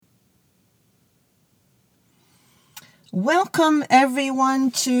Welcome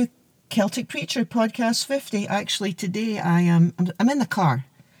everyone to Celtic Preacher Podcast 50. Actually, today I'm in the car.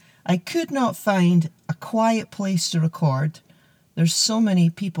 I could not find a quiet place to record. There's so many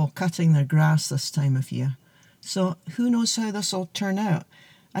people cutting their grass this time of year. So who knows how this will turn out.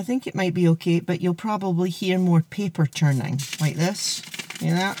 I think it might be okay, but you'll probably hear more paper turning like this. You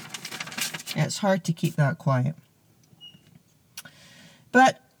know that? Yeah, it's hard to keep that quiet.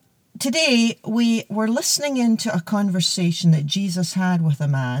 But today we were listening into a conversation that Jesus had with a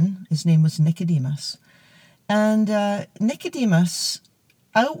man. His name was Nicodemus. And Nicodemus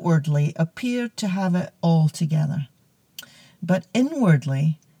outwardly appeared to have it all together. But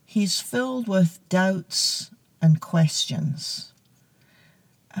inwardly, he's filled with doubts and questions.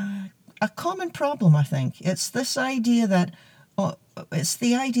 A common problem, I think. It's this idea that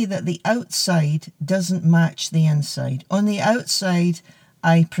the outside doesn't match the inside. On the outside,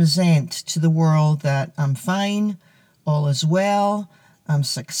 I present to the world that I'm fine, all is well, I'm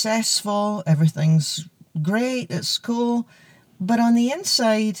successful, everything's great, it's cool. But on the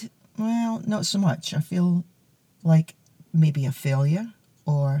inside, well, not so much. I feel like maybe a failure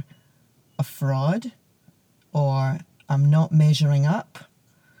or a fraud, or I'm not measuring up,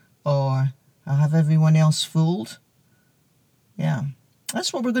 or I have everyone else fooled. Yeah,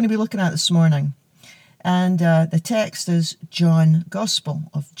 that's what we're going to be looking at this morning. And the text is Gospel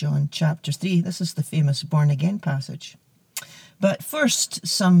of John, chapter 3. This is the famous born-again passage. But first,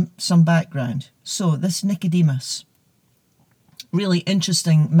 some background. So this Nicodemus, really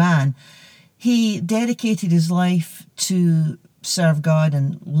interesting man. He dedicated his life to serve God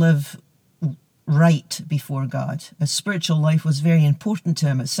and live right before God. His spiritual life was very important to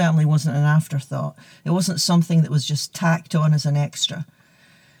him. It certainly wasn't an afterthought. It wasn't something that was just tacked on as an extra.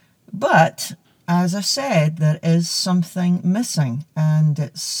 But as I said, there is something missing, and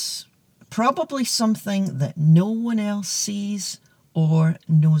it's probably something that no one else sees or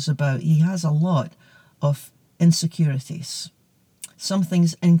knows about. He has a lot of insecurities.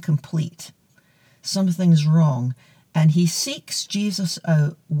 Something's incomplete. Something's wrong. And he seeks Jesus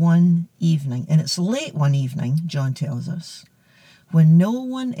out one evening, and it's late one evening, John tells us, when no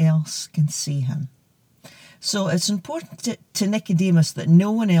one else can see him. So it's important to Nicodemus that no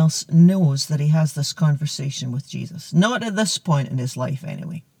one else knows that he has this conversation with Jesus. Not at this point in his life,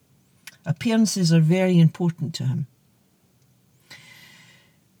 anyway. Appearances are very important to him.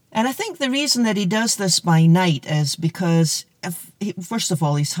 And I think the reason that he does this by night is because, first of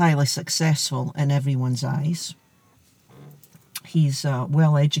all, he's highly successful in everyone's eyes. He's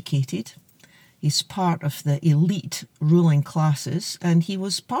well educated. He's part of the elite ruling classes, and he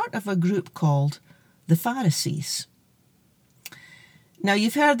was part of a group called the Pharisees. Now,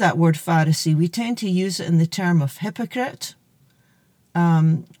 you've heard that word Pharisee. We tend to use it in the term of hypocrite.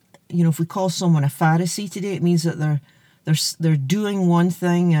 If we call someone a Pharisee today, it means that they're doing one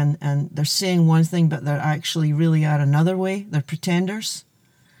thing and they're saying one thing, but they're actually really are another way. They're pretenders.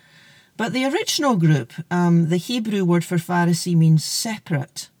 But the original group, the Hebrew word for Pharisee means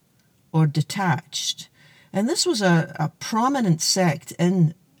separate or detached. And this was a prominent sect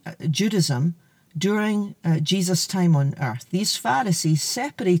in Judaism during Jesus' time on earth. These Pharisees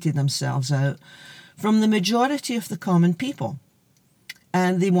separated themselves out from the majority of the common people,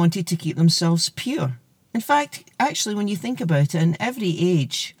 and they wanted to keep themselves pure. In fact, actually, when you think about it, in every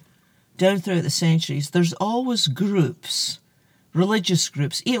age down throughout the centuries, there's always groups, religious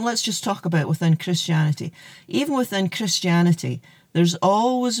groups. Let's just talk about within Christianity. Even within Christianity, there's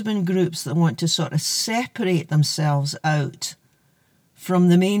always been groups that want to sort of separate themselves out from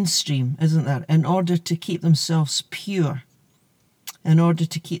the mainstream, isn't there? In order to keep themselves pure, in order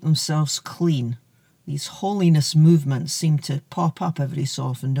to keep themselves clean. These holiness movements seem to pop up every so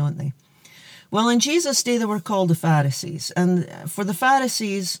often, don't they? Well, in Jesus' day, they were called the Pharisees. And for the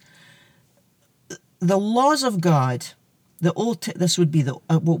Pharisees, the laws of God, this would be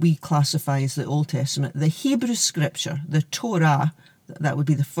what we classify as the Old Testament, the Hebrew scripture, the Torah, that would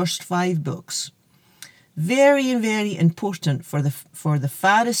be the first 5 books. Very, very important for the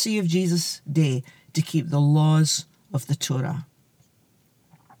Pharisee of Jesus' day to keep the laws of the Torah.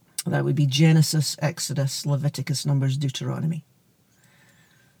 That would be Genesis, Exodus, Leviticus, Numbers, Deuteronomy.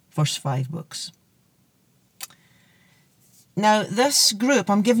 First 5 books. Now, this group,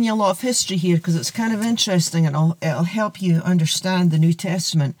 I'm giving you a lot of history here because it's kind of interesting and it'll help you understand the New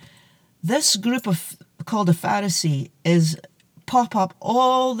Testament. This group called a Pharisee pop up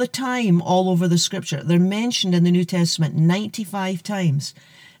all the time all over the scripture. They're mentioned in the New Testament 95 times,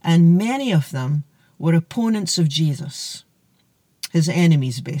 and many of them were opponents of Jesus, his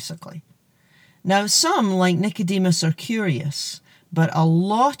enemies basically. Now some, like Nicodemus, are curious, But a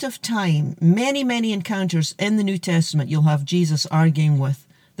lot of time, many, many encounters in the New Testament, you'll have Jesus arguing with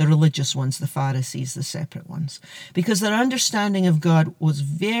the religious ones, the Pharisees, the separate ones, because their understanding of God was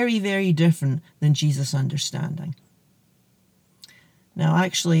very, very different than Jesus' understanding. Now,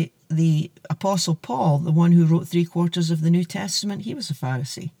 actually, the Apostle Paul, the one who wrote 3/4 of the New Testament, he was a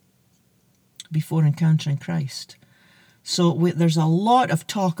Pharisee before encountering Christ. So there's a lot of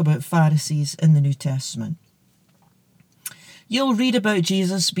talk about Pharisees in the New Testament. You'll read about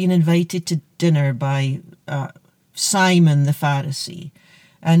Jesus being invited to dinner by Simon the Pharisee.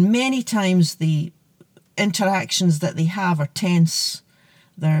 And many times the interactions that they have are tense.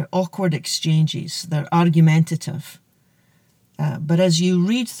 They're awkward exchanges. They're argumentative. But as you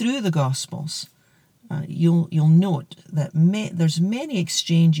read through the Gospels, you'll note that there's many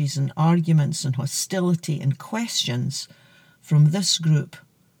exchanges and arguments and hostility and questions from this group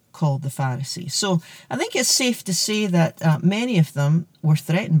called the Pharisees. So I think it's safe to say that many of them were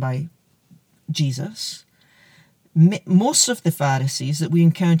threatened by Jesus. Most of the Pharisees that we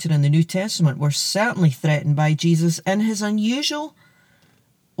encounter in the New Testament were certainly threatened by Jesus in his unusual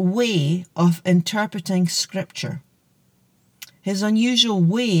way of interpreting Scripture, his unusual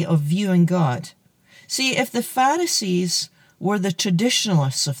way of viewing God. See, if the Pharisees were the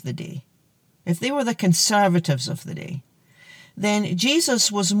traditionalists of the day, if they were the conservatives of the day, then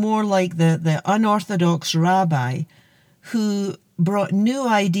Jesus was more like the unorthodox rabbi who brought new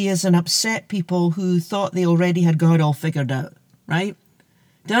ideas and upset people who thought they already had God all figured out, right?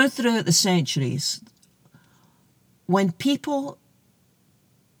 Down throughout the centuries, when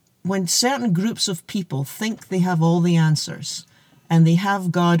certain groups of people think they have all the answers and they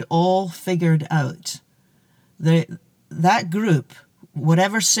have God all figured out, that group,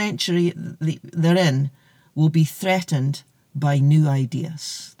 whatever century they're in, will be threatened by new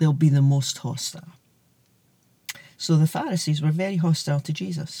ideas. They'll be the most hostile. So the Pharisees were very hostile to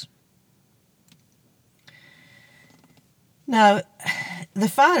Jesus. Now, the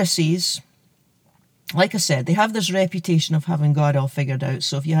Pharisees, like I said, they have this reputation of having God all figured out.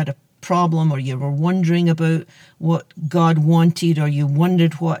 So if you had a problem or you were wondering about what God wanted or you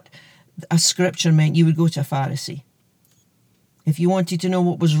wondered what a scripture meant, you would go to a Pharisee. If you wanted to know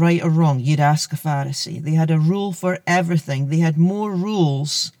what was right or wrong, you'd ask a Pharisee. They had a rule for everything. They had more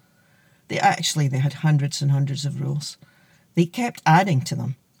rules. They had hundreds and hundreds of rules. They kept adding to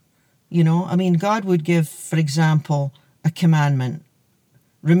them. God would give, for example, a commandment: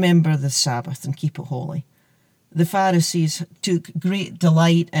 remember the Sabbath and keep it holy. The Pharisees took great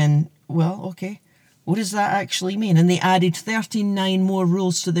delight in, what does that actually mean? And they added 39 more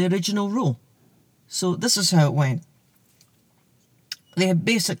rules to the original rule. So this is how it went. They had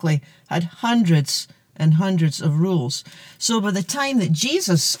basically had hundreds and hundreds of rules. So by the time that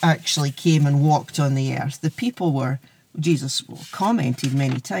Jesus actually came and walked on the earth, Jesus commented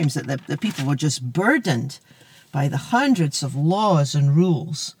many times that the people were just burdened by the hundreds of laws and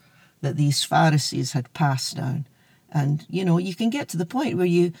rules that these Pharisees had passed down. And, you can get to the point where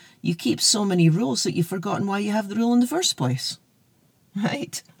you keep so many rules that you've forgotten why you have the rule in the first place,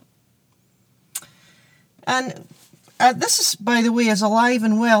 right? And this is, by the way, is alive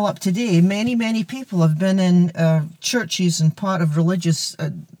and well up today. Many, many people have been in churches and part of religious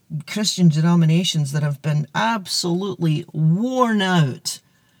Christian denominations that have been absolutely worn out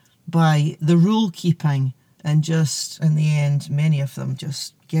by the rule keeping, and just in the end, many of them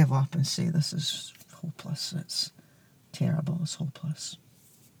just give up and say, this is hopeless, it's terrible, it's hopeless.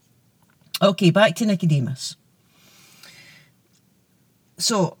 Okay, back to Nicodemus.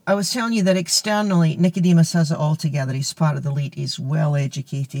 So I was telling you that externally, Nicodemus has it all together. He's part of the elite. He's well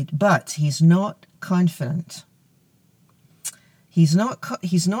educated, but he's not confident. He's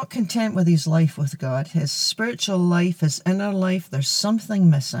not content with his life with God. His spiritual life, his inner life, there's something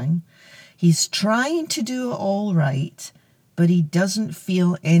missing. He's trying to do it all right, but he doesn't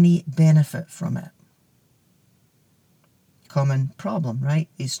feel any benefit from it. Common problem, right?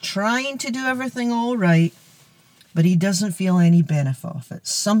 He's trying to do everything all right, but he doesn't feel any benefit of it.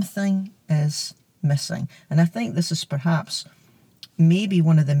 Something is missing. And I think this is perhaps maybe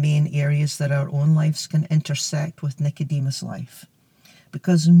one of the main areas that our own lives can intersect with Nicodemus' life.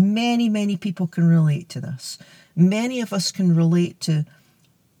 Because many, many people can relate to this. Many of us can relate to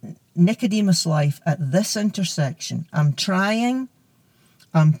Nicodemus' life at this intersection. I'm trying,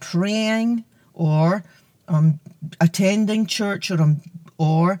 I'm praying, or I'm attending church,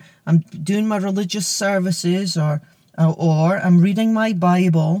 or I'm doing my religious services, or I'm reading my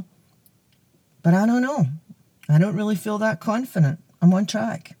Bible, but I don't know. I don't really feel that confident. I'm on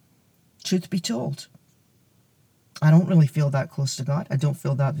track. Truth be told, I don't really feel that close to God. I don't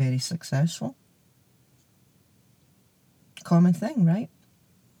feel that very successful. Common thing, right?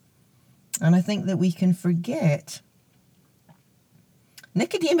 And I think that we can forget.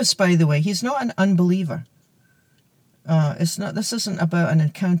 Nicodemus, by the way, he's not an unbeliever. This isn't about an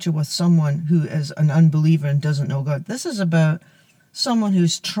encounter with someone who is an unbeliever and doesn't know God. This is about someone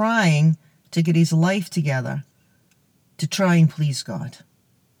who's trying to get his life together to try and please God.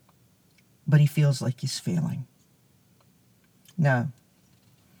 But he feels like he's failing. Now,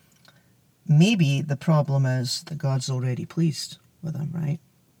 maybe the problem is that God's already pleased with him, right?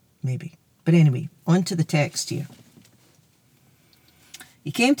 Maybe. But anyway, on to the text here.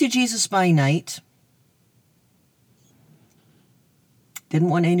 He came to Jesus by night. Didn't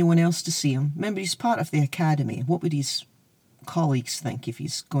want anyone else to see him. Remember, he's part of the academy. What would his colleagues think if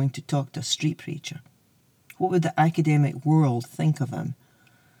he's going to talk to a street preacher? What would the academic world think of him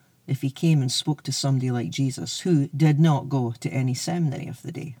if he came and spoke to somebody like Jesus, who did not go to any seminary of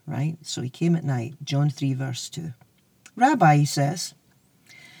the day, right? So he came at night. John 3, verse 2. Rabbi, he says,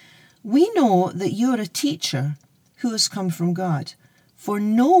 we know that you're a teacher who has come from God, for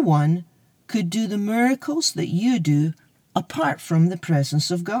no one could do the miracles that you do apart from the presence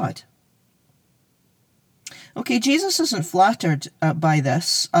of God. Okay, Jesus isn't flattered by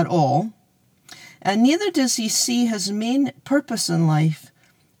this at all, and neither does he see his main purpose in life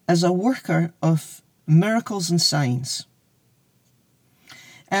as a worker of miracles and signs.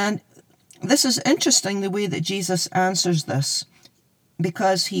 And this is interesting, the way that Jesus answers this,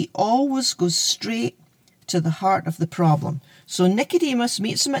 because he always goes straight to the heart of the problem. So Nicodemus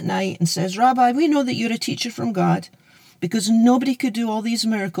meets him at night and says, Rabbi, we know that you're a teacher from God, because nobody could do all these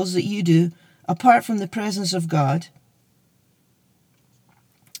miracles that you do apart from the presence of God.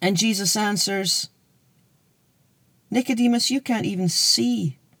 And Jesus answers, Nicodemus, you can't even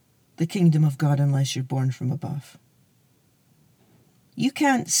see the kingdom of God unless you're born from above. You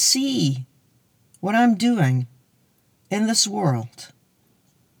can't see what I'm doing in this world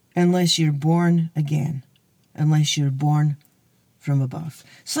unless you're born again, unless you're born from above.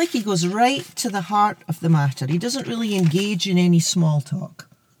 It's like he goes right to the heart of the matter. He doesn't really engage in any small talk,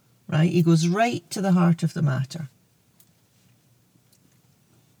 right? He goes right to the heart of the matter.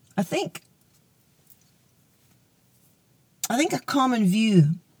 I think a common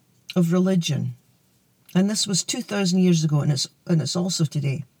view of religion, and this was 2,000 years ago, and it's also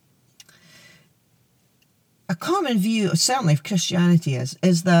today. A common view, certainly of Christianity,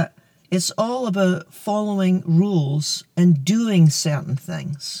 is that it's all about following rules and doing certain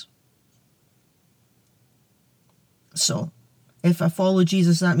things. So, if I follow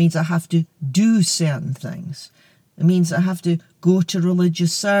Jesus, that means I have to do certain things. It means I have to go to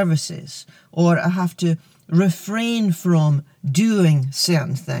religious services, or I have to refrain from doing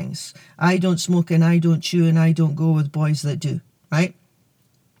certain things. I don't smoke and I don't chew and I don't go with boys that do, right?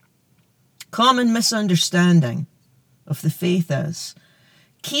 Common misunderstanding of the faith is,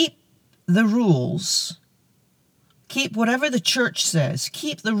 keep the rules, keep whatever the church says,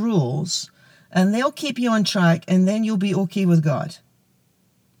 keep the rules, and they'll keep you on track, and then you'll be okay with God.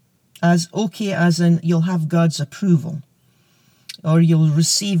 As okay as in you'll have God's approval, or you'll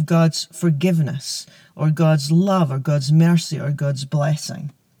receive God's forgiveness, or God's love, or God's mercy, or God's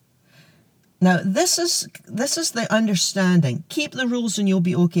blessing. Now, this is the understanding. Keep the rules and you'll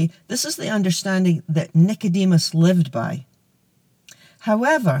be okay. This is the understanding that Nicodemus lived by.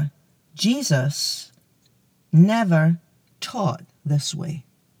 However, Jesus never taught this way.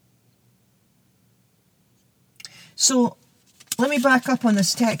 So, let me back up on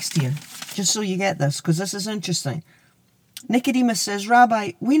this text here, just so you get this, because this is interesting. Nicodemus says,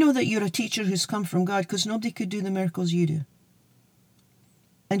 Rabbi, we know that you're a teacher who's come from God, because nobody could do the miracles you do.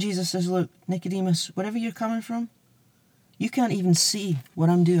 And Jesus says, look, Nicodemus, wherever you're coming from, you can't even see what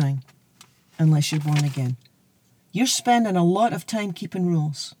I'm doing unless you're born again. You're spending a lot of time keeping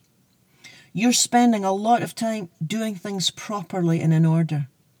rules. You're spending a lot of time doing things properly and in order.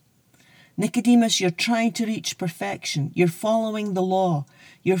 Nicodemus, you're trying to reach perfection. You're following the law.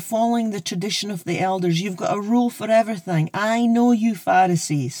 You're following the tradition of the elders. You've got a rule for everything. I know you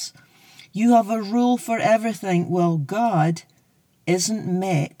Pharisees. You have a rule for everything. Well, God isn't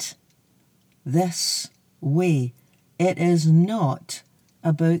met this way. It is not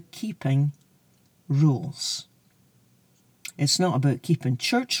about keeping rules. It's not about keeping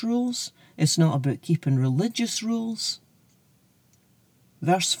church rules. It's not about keeping religious rules.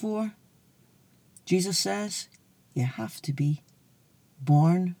 Verse 4, Jesus says, you have to be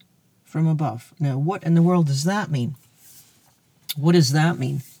born from above. Now, what in the world does that mean? What does that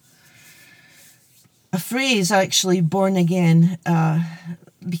mean? A phrase, actually, born again,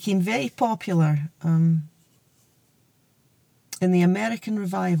 became very popular in the American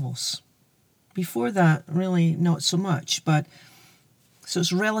revivals. Before that, really not so much. But so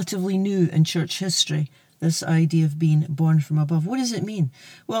it's relatively new in church history, this idea of being born from above. What does it mean?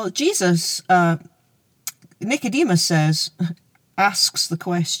 Well, Jesus, Nicodemus asks the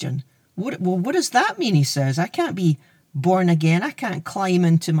question. What does that mean? He says, I can't be born again. I can't climb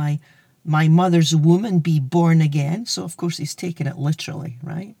into my mother's womb and be born again. So, of course, he's taking it literally,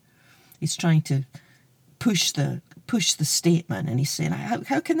 right? He's trying to push the statement, and he's saying,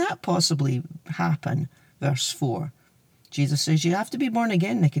 how can that possibly happen? Verse 4. Jesus says, you have to be born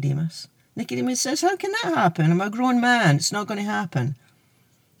again, Nicodemus. Nicodemus says, how can that happen? I'm a grown man. It's not going to happen.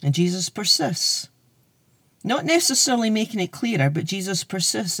 And Jesus persists. Not necessarily making it clearer, but Jesus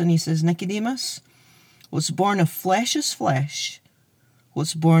persists, and he says, Nicodemus, what's born of flesh is flesh.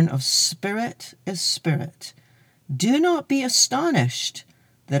 What's born of spirit is spirit. Do not be astonished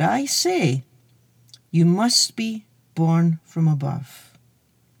that I say you must be born from above.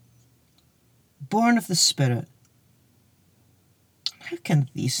 Born of the Spirit. How can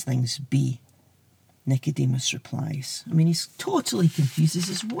these things be? Nicodemus replies. I mean, he's totally confused. He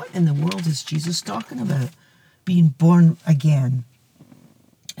says, what in the world is Jesus talking about? Being born again.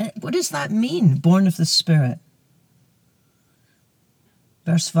 What does that mean, born of the Spirit?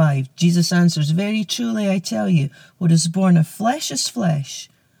 Verse 5, Jesus answers, very truly I tell you, what is born of flesh is flesh.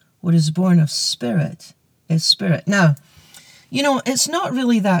 What is born of spirit is spirit. Now, it's not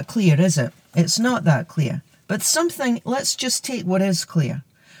really that clear, is it? It's not that clear. But let's just take what is clear.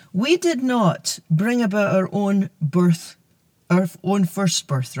 We did not bring about our own birth, our own first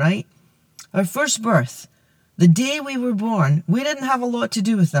birth, right? Our first birth, the day we were born, we didn't have a lot to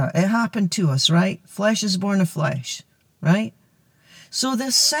do with that. It happened to us, right? Flesh is born of flesh, right? So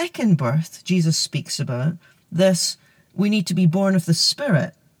this second birth Jesus speaks about, we need to be born of the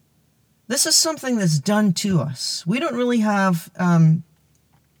Spirit. This is something that's done to us. We don't really have,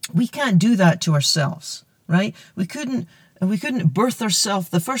 we can't do that to ourselves, right? We couldn't birth ourselves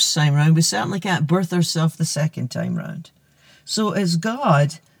the first time round. We certainly can't birth ourselves the second time round. So it's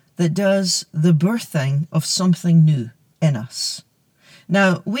God that does the birthing of something new in us.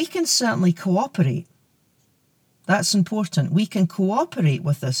 Now, we can certainly cooperate. That's important. We can cooperate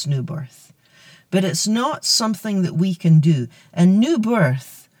with this new birth. But it's not something that we can do. And new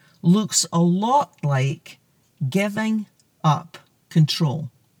birth looks a lot like giving up control.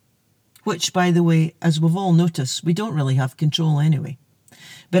 Which, by the way, as we've all noticed, we don't really have control anyway.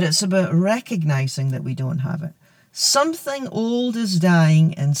 But it's about recognizing that we don't have it. Something old is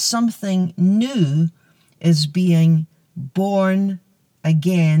dying and something new is being born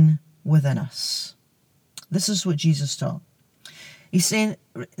again within us. This is what Jesus taught. He's saying,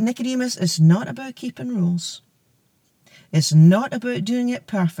 Nicodemus, it's not about keeping rules. It's not about doing it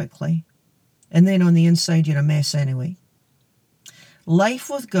perfectly. And then on the inside, you're a mess anyway. Life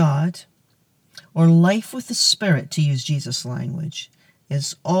with God, or life with the Spirit, to use Jesus' language,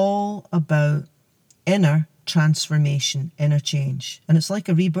 is all about inner transformation, inner change. And it's like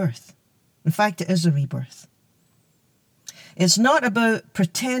a rebirth. In fact, it is a rebirth. It's not about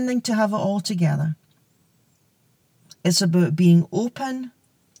pretending to have it all together. It's about being open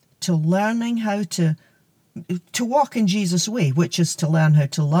to learning how to walk in Jesus' way, which is to learn how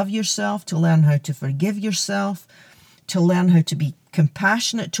to love yourself, to learn how to forgive yourself, to learn how to be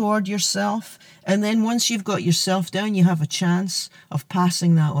compassionate toward yourself. And then once you've got yourself down, you have a chance of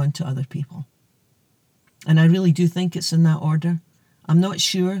passing that on to other people. And I really do think it's in that order. I'm not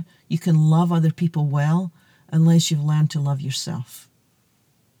sure you can love other people well unless you've learned to love yourself.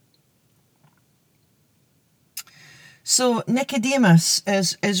 So Nicodemus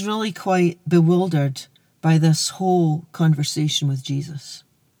is really quite bewildered by this whole conversation with Jesus.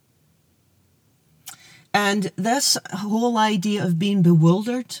 And this whole idea of being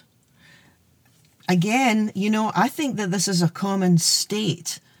bewildered, again, I think that this is a common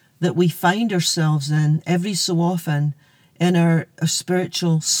state that we find ourselves in every so often in our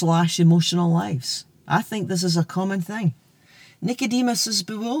spiritual / emotional lives. I think this is a common thing. Nicodemus is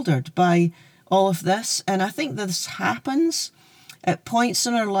bewildered by all of this, and I think this happens at points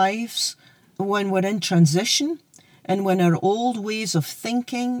in our lives when we're in transition and when our old ways of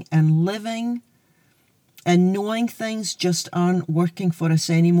thinking and living and knowing things just aren't working for us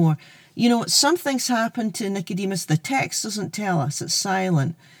anymore. Some things happen to Nicodemus. The text doesn't tell us, it's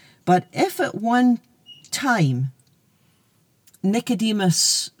silent. But if at one time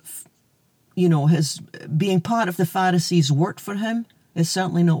Nicodemus, his being part of the Pharisees worked for him, it's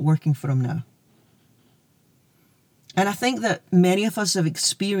certainly not working for him now. And I think that many of us have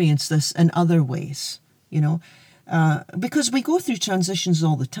experienced this in other ways, because we go through transitions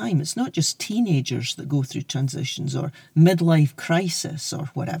all the time. It's not just teenagers that go through transitions or midlife crisis or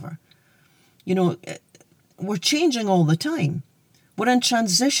whatever. You know, we're changing all the time. We're in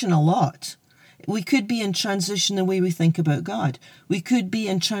transition a lot. We could be in transition the way we think about God. We could be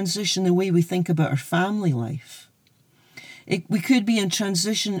in transition the way we think about our family life. We could be in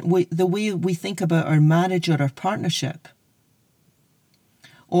transition the way we think about our marriage or our partnership,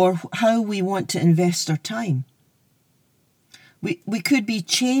 or how we want to invest our time. We could be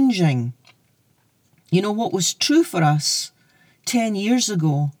changing. You know, what was true for us 10 years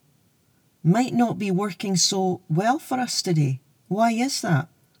ago might not be working so well for us today. Why is that?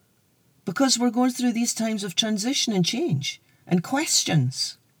 Because we're going through these times of transition and change and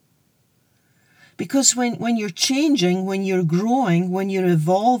questions. Because when you're changing, when you're growing, when you're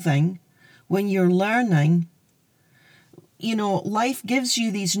evolving, when you're learning, you know, life gives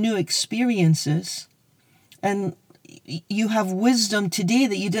you these new experiences, and you have wisdom today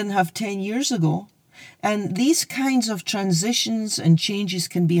that you didn't have 10 years ago. And these kinds of transitions and changes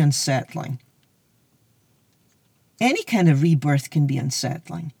can be unsettling. Any kind of rebirth can be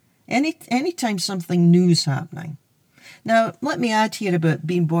unsettling. Anytime something new is happening. Now, let me add here about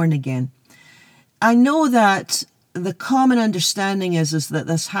being born again. I know that the common understanding is that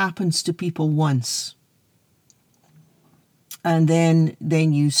this happens to people once. And then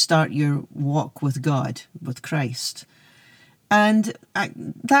you start your walk with God, with Christ. And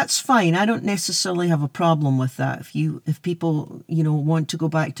that's fine. I don't necessarily have a problem with that. If people, you know, want to go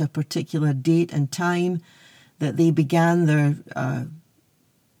back to a particular date and time that they began their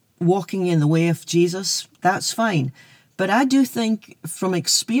walking in the way of Jesus, that's fine. But I do think from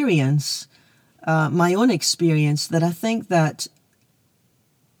experience, my own experience, that I think that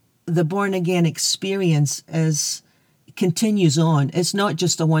the born again experience continues on. It's not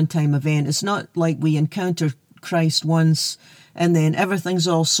just a one-time event. It's not like we encounter Christ once and then everything's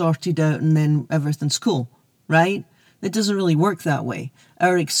all sorted out and then everything's cool, right? It doesn't really work that way.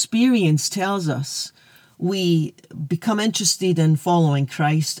 Our experience tells us we become interested in following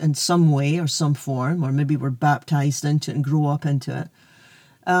Christ in some way or some form, or maybe we're baptized into it and grow up into it.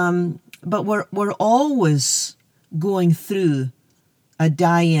 But we're always going through a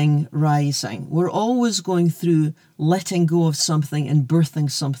dying, rising. We're always going through letting go of something and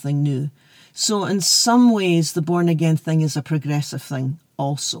birthing something new. So in some ways, the born again thing is a progressive thing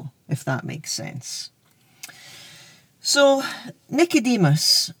also, if that makes sense. So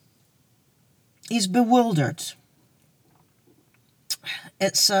Nicodemus, he's bewildered.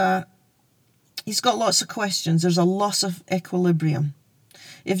 He's got lots of questions. There's a loss of equilibrium.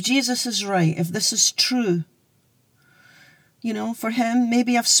 If Jesus is right, if this is true, you know, for him,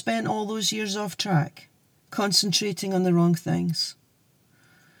 maybe I've spent all those years off track, concentrating on the wrong things.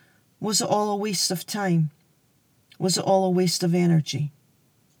 Was it all a waste of time? Was it all a waste of energy?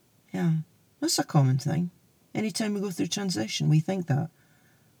 Yeah, that's a common thing. Anytime we go through transition, we think that.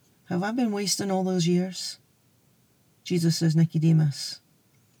 Have I been wasting all those years? Jesus says, Nicodemus,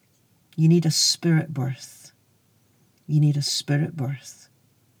 you need a spirit birth. You need a spirit birth.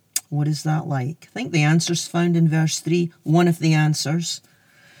 What is that like? I think the answer's found in verse 3, one of the answers.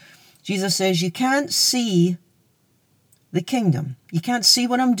 Jesus says, you can't see the kingdom. You can't see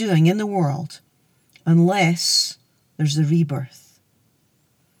what I'm doing in the world unless there's a rebirth.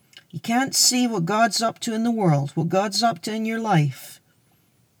 You can't see what God's up to in the world, what God's up to in your life.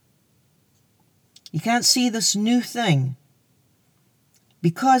 You can't see this new thing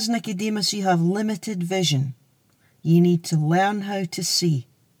because, Nicodemus, you have limited vision. You need to learn how to see.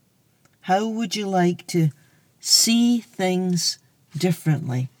 How would you like to see things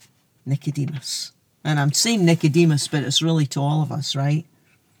differently, Nicodemus? And I'm saying Nicodemus, but it's really to all of us, right?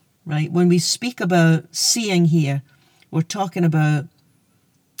 Right? When we speak about seeing here, we're talking about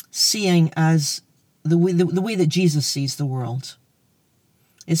seeing as the way that Jesus sees the world.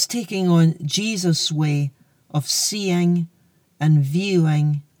 It's taking on Jesus' way of seeing and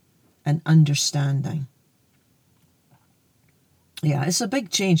viewing and understanding. Yeah, it's a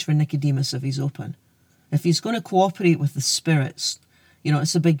big change for Nicodemus if he's open. If he's going to cooperate with the spirits, you know,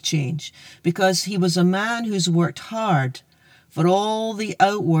 it's a big change. Because he was a man who's worked hard for all the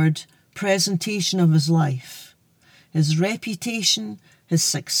outward presentation of his life. His reputation, his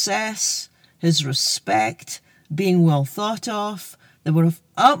success, his respect, being well thought of, they were of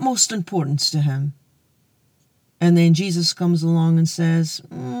utmost importance to him. And then Jesus comes along and says,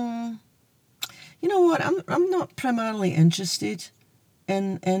 you know what, I'm not primarily interested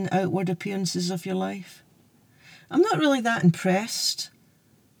in outward appearances of your life. I'm not really that impressed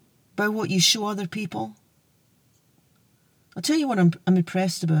by what you show other people. I'll tell you what I'm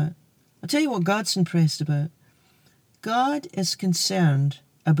impressed about. I'll tell you what God's impressed about. God is concerned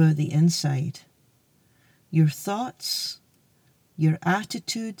about the inside. Your thoughts, your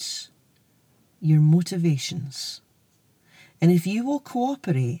attitudes, your motivations. And if you will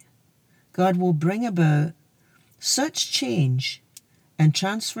cooperate, God will bring about such change and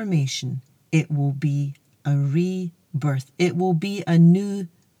transformation. It will be a rebirth. It will be a new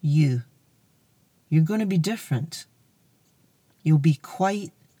you. You're going to be different. You'll be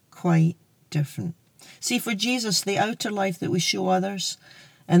quite different. See, for Jesus, the outer life that we show others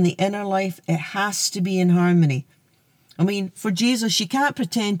and the inner life, it has to be in harmony. I mean, for Jesus, you can't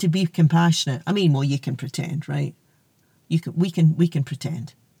pretend to be compassionate. I mean, well, you can pretend, right? We can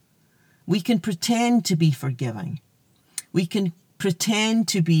pretend. We can pretend to be forgiving. We can pretend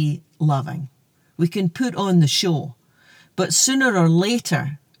to be loving. We can put on the show. But sooner or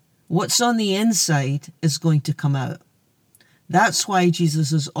later, what's on the inside is going to come out. That's why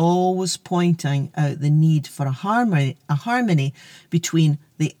Jesus is always pointing out the need for a harmony between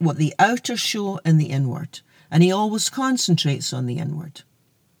what the outer show and the inward. And he always concentrates on the inward.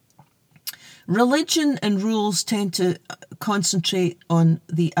 Religion and rules tend to concentrate on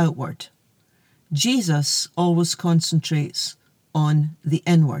the outward. Jesus always concentrates on the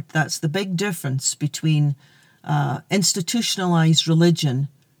inward. That's the big difference between institutionalized religion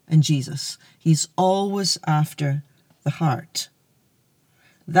and Jesus. He's always after the heart.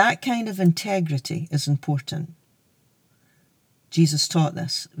 That kind of integrity is important. Jesus taught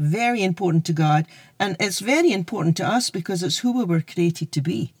this. Very important to God. And it's very important to us because it's who we were created to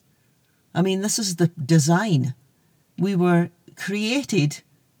be. I mean, this is the design. We were created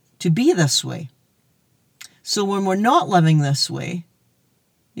to be this way. So when we're not living this way,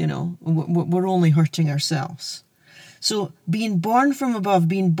 we're only hurting ourselves. So being born from above,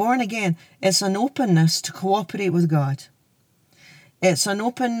 being born again, it's an openness to cooperate with God. It's an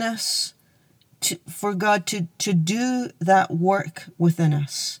openness for God to do that work within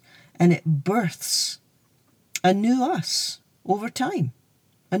us. And it births a new us over time.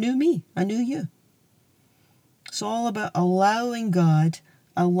 A new me, a new you. It's all about allowing God,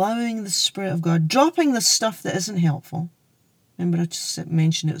 allowing the Spirit of God, dropping the stuff that isn't helpful. Remember I just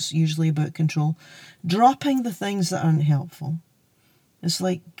mentioned it's usually about control. Dropping the things that aren't helpful. It's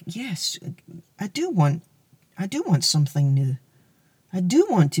like, yes, I do want something new. I do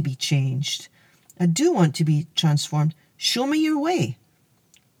want to be changed. I do want to be transformed. Show me your way.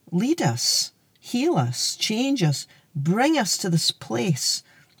 Lead us, heal us, change us, bring us to this place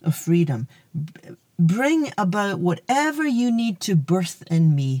of freedom. Bring about whatever you need to birth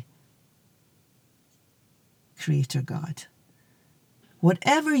in me, Creator God.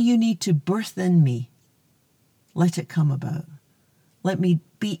 Whatever you need to birth in me, let it come about.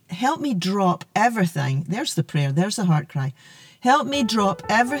 Help me drop everything. There's the prayer, there's the heart cry. Help me drop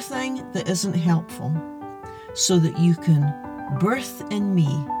everything that isn't helpful so that you can birth in me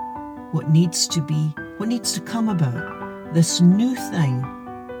what needs to come about, this new thing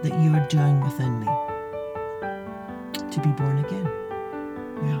that you are doing within me. To be born again.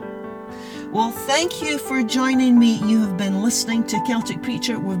 Yeah. Well, thank you for joining me. You have been listening to Celtic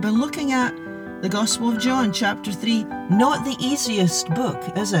Preacher. We've been looking at the Gospel of John, chapter 3. Not the easiest book,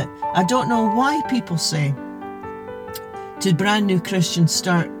 is it? I don't know why people say to brand new Christians,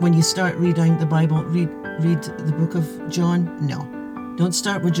 when you start reading the Bible, read the book of John. No, don't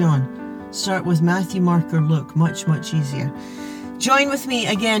start with John. Start with Matthew, Mark, or Luke. Much easier. Join with me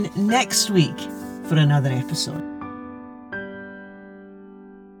again next week for another episode.